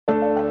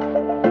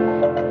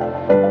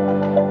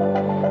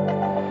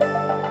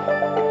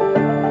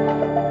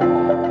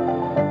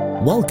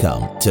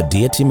Welcome to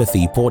Dear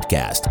Timothy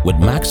Podcast with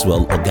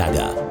Maxwell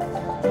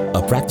Ogaga,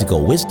 a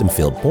practical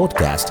wisdom-filled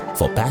podcast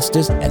for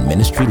pastors and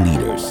ministry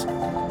leaders.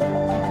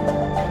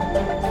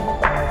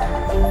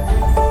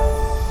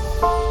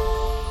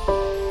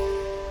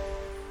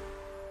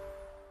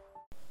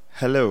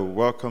 Hello,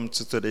 welcome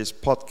to today's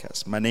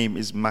podcast. My name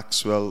is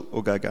Maxwell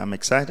Ogaga. I'm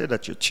excited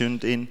that you're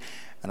tuned in,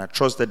 and I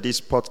trust that this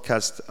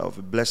podcast of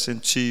a blessing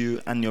to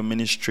you and your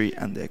ministry,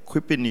 and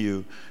equipping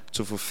you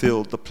to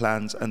fulfill the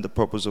plans and the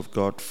purpose of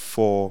God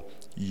for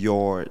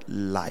your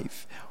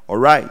life. All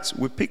right,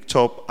 we picked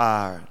up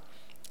our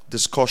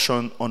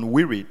discussion on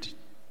Wearied,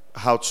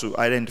 how to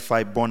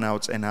identify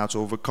burnout and how to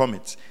overcome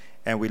it.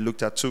 And we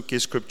looked at two key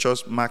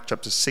scriptures, Mark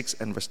chapter 6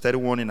 and verse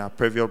 31 in our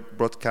previous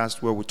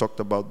broadcast, where we talked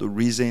about the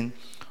reason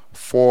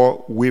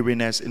for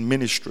weariness in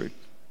ministry.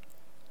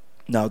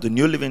 Now, the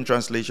New Living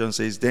Translation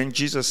says, Then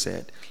Jesus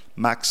said,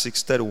 Mark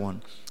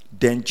 6:31,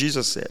 Then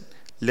Jesus said,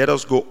 Let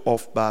us go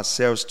off by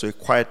ourselves to a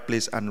quiet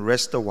place and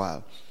rest a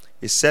while.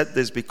 He said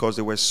this because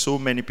there were so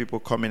many people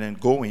coming and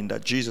going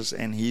that Jesus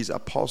and his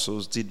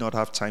apostles did not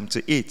have time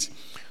to eat.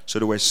 So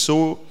they were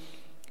so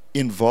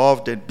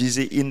involved and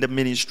busy in the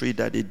ministry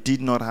that they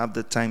did not have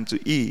the time to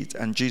eat.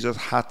 And Jesus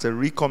had to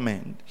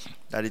recommend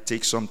that it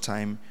take some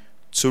time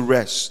to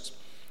rest.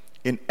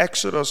 In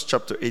Exodus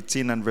chapter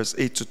 18 and verse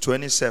 8 to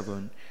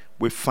 27,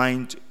 we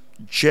find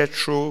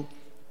Jethro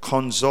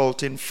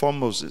consulting for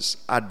Moses,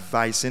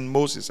 advising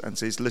Moses, and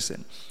says,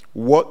 listen,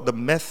 what the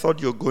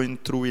method you're going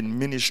through in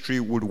ministry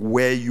would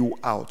wear you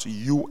out.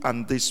 You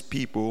and these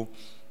people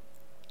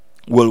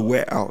will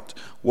wear out.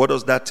 What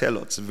does that tell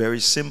us?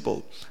 Very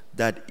simple.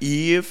 That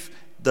if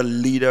the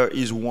leader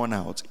is worn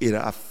out,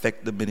 it'll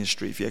affect the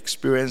ministry. If you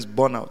experience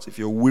burnout, if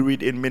you're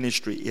wearied in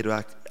ministry,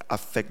 it'll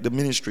affect the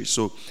ministry.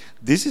 So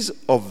this is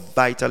of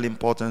vital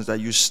importance that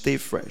you stay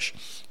fresh.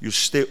 You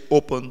stay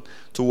open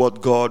to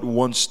what God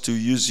wants to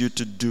use you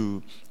to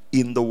do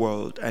in the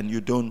world, and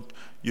you don't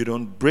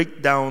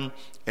break down.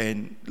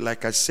 And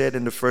like I said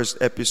in the first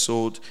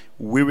episode,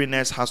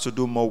 weariness has to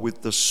do more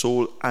with the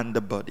soul and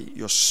the body.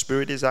 Your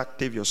spirit is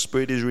active, your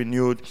spirit is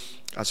renewed.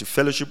 As you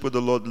fellowship with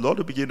the Lord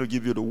will begin to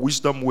give you the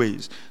wisdom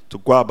ways to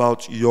go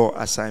about your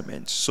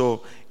assignments.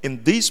 So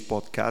in this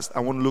podcast, I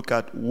want to look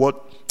at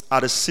what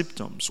are the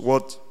symptoms.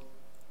 What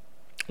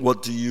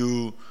do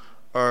you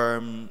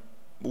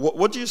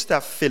what do you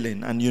start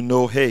feeling, and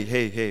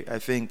hey, I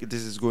think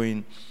this is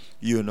going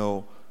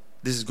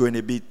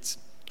a bit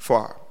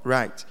far,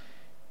 right?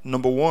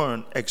 Number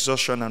one,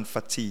 exhaustion and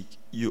fatigue.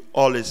 You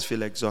always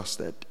feel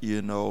exhausted,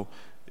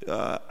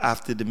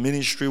 after the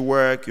ministry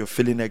work, you're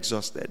feeling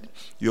exhausted.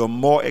 You're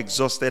more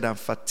exhausted and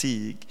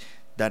fatigued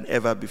than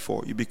ever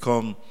before. You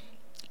become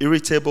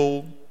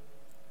irritable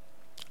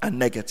and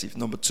negative.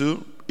 Number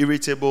two,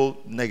 irritable,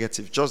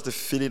 negative. Just the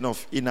feeling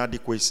of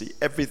inadequacy.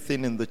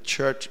 Everything in the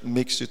church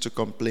makes you to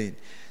complain.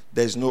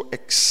 There's no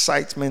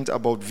excitement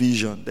about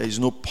vision. There is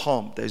no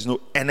pump. There is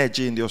no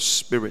energy in your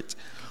spirit.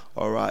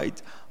 All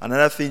right.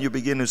 Another thing you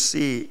begin to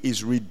see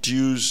is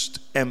reduced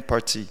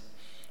empathy.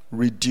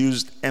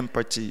 Reduced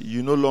empathy.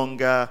 You no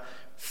longer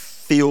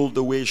feel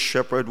the way a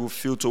shepherd will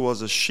feel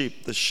towards a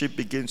sheep. The sheep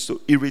begins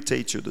to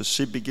irritate you. The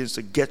sheep begins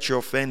to get you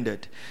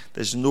offended.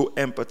 There's no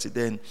empathy.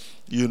 Then,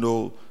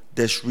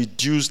 there's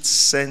reduced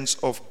sense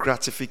of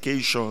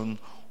gratification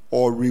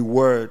or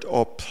reward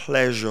or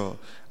pleasure.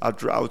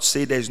 I would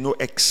say there's no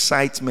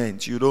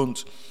excitement. You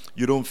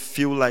don't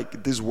feel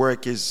like this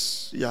work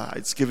is,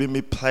 it's giving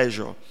me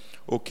pleasure.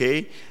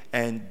 Okay?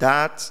 And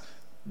that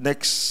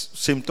next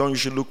symptom you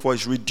should look for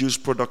is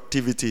reduced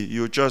productivity.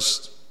 You're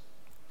just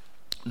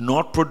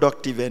not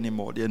productive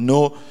anymore. There are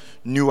no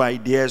new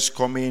ideas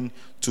coming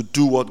to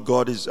do what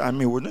God is. We're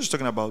not just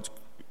talking about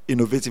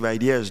innovative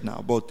ideas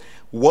now, but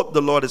what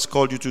the Lord has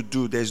called you to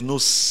do, there's no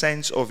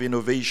sense of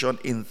innovation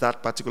in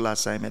that particular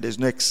assignment. There's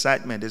no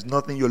excitement. There's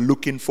nothing you're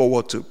looking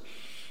forward to.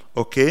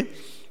 Okay?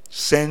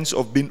 Sense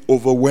of being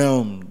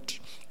overwhelmed.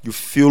 You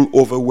feel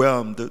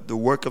overwhelmed. The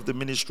work of the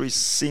ministry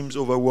seems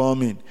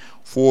overwhelming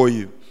for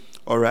you.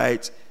 All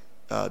right?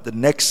 The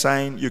next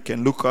sign you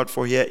can look out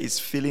for here is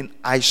feeling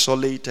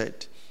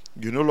isolated.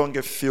 You no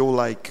longer feel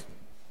like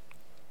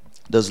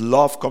there's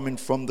love coming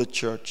from the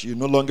church. You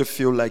no longer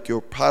feel like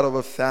you're part of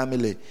a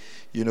family.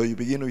 You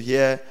begin to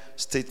hear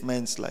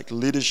statements like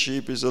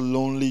leadership is a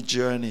lonely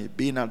journey.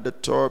 Being at the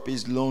top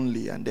is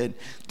lonely. And then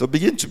there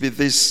begin to be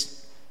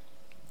this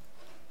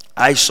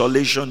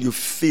isolation you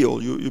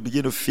feel. You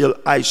begin to feel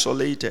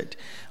isolated.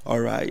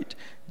 All right.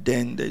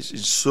 Then there's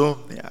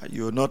insomnia.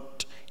 You're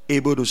not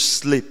able to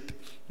sleep.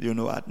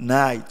 At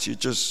night you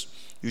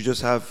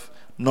just have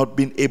not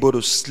been able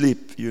to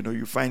sleep.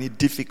 You find it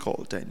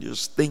difficult, and you're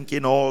just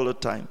thinking all the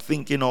time.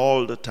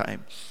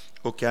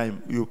 Okay,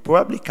 you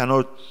probably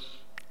cannot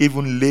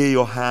even lay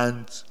your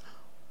hands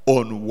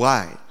on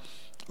why.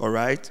 All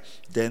right.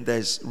 Then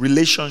there's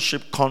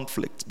relationship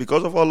conflict.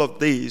 Because of all of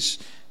this,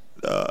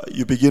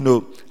 you begin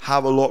to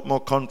have a lot more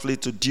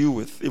conflict to deal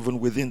with, even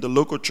within the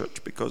local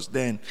church, because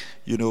then,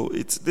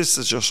 this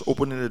is just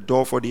opening the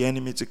door for the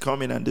enemy to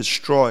come in and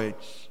destroy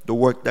the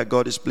work that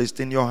God has placed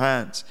in your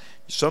hands.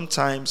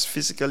 Sometimes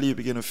physically you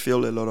begin to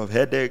feel a lot of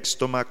headache,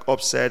 stomach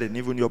upset, and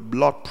even your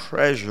blood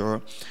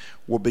pressure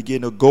will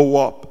begin to go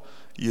up.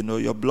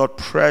 Your blood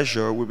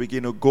pressure will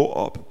begin to go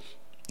up.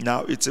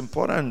 Now, it's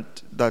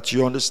important that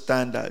you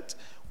understand that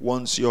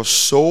once your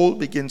soul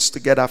begins to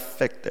get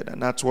affected,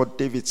 and that's what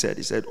David said.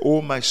 He said,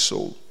 "Oh, my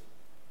soul,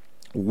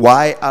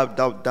 why art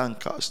thou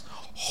downcast?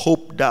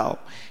 Hope thou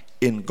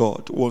in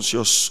God." Once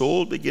your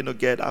soul begin to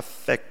get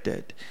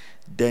affected,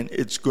 then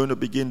it's going to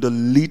begin to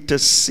lead to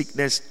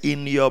sickness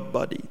in your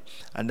body.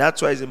 And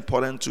that's why it's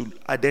important to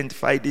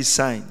identify these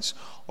signs.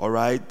 All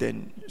right,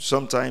 then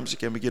sometimes you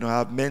can begin to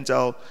have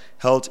mental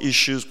health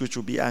issues, which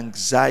will be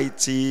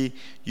anxiety,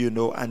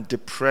 and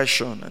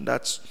depression. And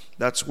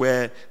that's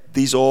where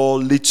this all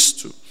leads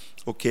to.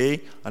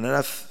 Okay,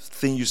 another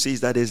thing you see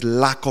is that there's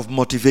lack of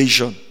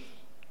motivation.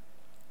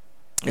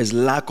 There's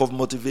lack of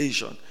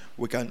motivation.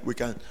 We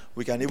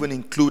can even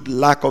include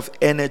lack of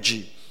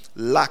energy,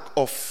 lack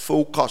of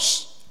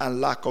focus,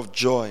 and lack of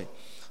joy.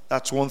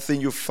 That's one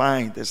thing you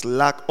find. There's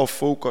lack of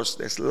focus,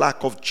 there's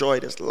lack of joy,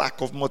 there's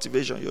lack of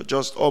motivation. You're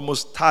just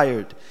almost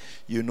tired.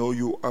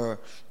 You are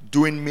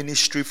doing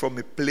ministry from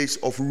a place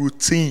of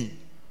routine.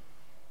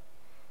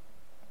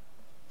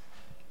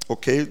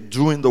 Okay,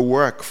 doing the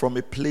work from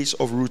a place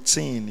of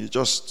routine. You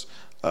just,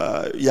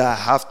 I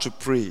have to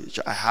preach.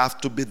 I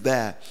have to be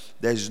there.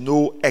 There's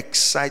no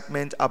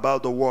excitement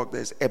about the work.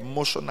 There's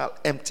emotional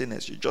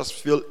emptiness. You just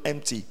feel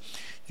empty.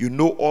 You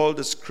know all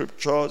the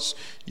scriptures.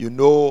 You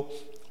know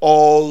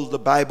all the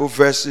Bible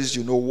verses.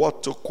 You know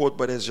what to quote.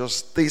 But there's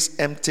just this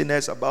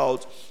emptiness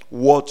about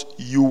what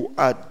you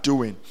are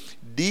doing.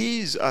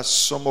 These are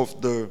some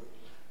of the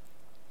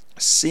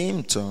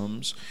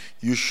symptoms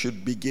you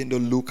should begin to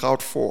look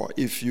out for.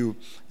 If you're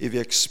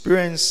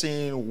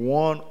experiencing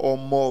one or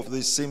more of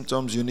these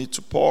symptoms, you need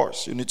to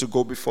pause. You need to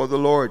go before the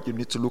Lord. You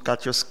need to look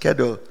at your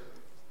schedule.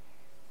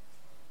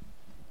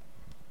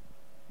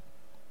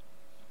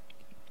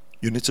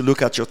 You need to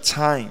look at your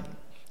time,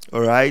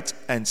 all right,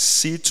 and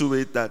see to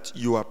it that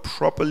you are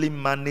properly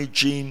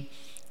managing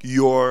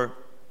your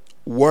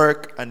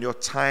work and your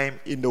time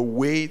in a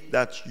way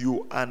that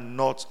you are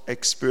not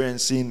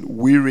experiencing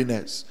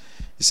weariness.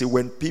 You see,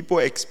 when people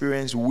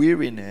experience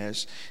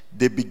weariness,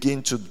 they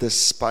begin to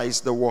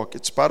despise the work.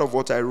 It's part of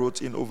what I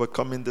wrote in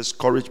Overcoming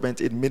Discouragement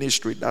in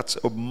Ministry. That's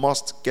a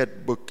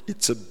must-get book.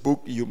 It's a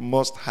book you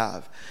must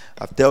have.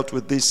 I've dealt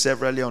with this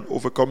severally on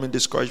Overcoming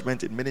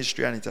Discouragement in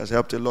Ministry, and it has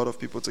helped a lot of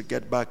people to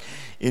get back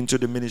into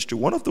the ministry.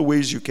 One of the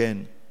ways you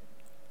can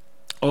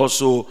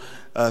also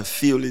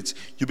feel it,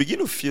 you begin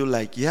to feel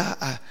like,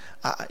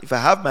 if I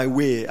have my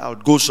way, I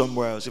would go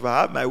somewhere else. If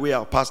I have my way,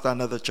 I'll pastor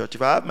another church.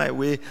 If I have my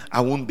way,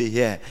 I won't be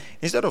here.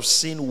 Instead of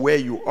seeing where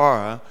you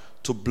are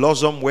to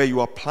blossom where you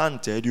are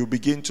planted, you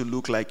begin to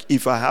look like,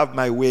 if I have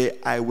my way,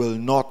 I will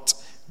not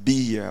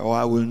be here, or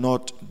I will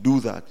not do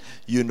that,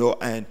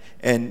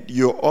 and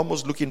you're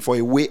almost looking for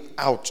a way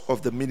out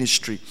of the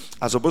ministry,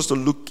 as opposed to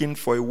looking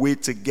for a way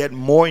to get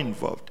more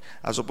involved,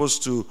 as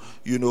opposed to,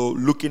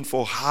 looking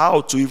for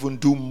how to even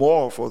do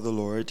more for the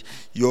Lord.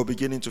 You're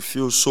beginning to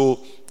feel so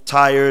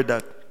tired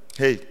that,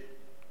 hey,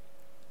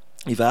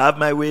 if I have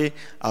my way,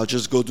 I'll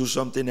just go do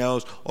something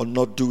else or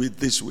not do it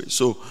this way.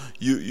 So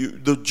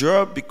the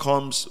job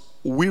becomes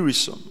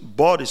wearisome,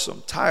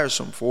 bothersome,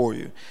 tiresome for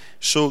you.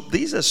 So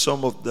these are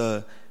some of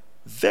the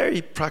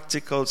very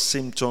practical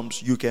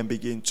symptoms you can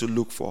begin to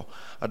look for.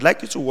 I'd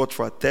like you to watch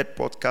for our third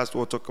podcast.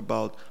 We'll talk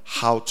about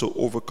how to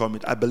overcome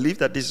it. I believe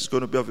that this is going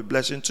to be of a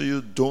blessing to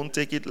you. Don't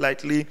take it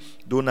lightly.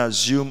 Don't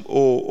assume,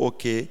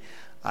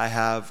 I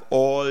have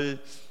all,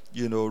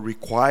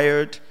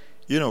 required.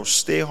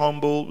 Stay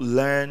humble,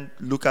 learn,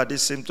 look at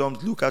these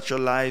symptoms, look at your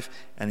life,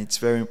 and it's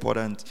very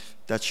important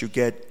that you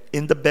get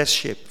in the best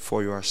shape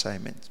for your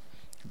assignment.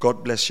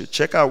 God bless you.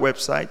 Check our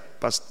website,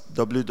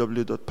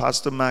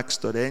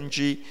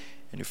 www.pastormax.ng,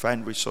 and you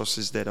find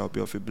resources that will be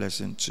of a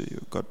blessing to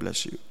you. God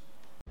bless you.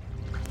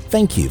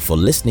 Thank you for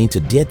listening to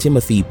Dear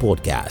Timothy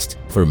podcast.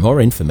 For more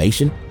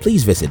information,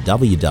 please visit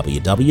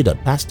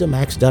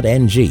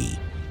www.pastormax.ng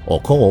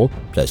or call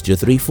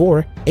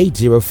 +234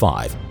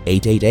 805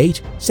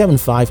 888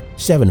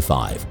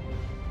 7575.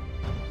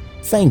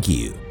 Thank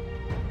you.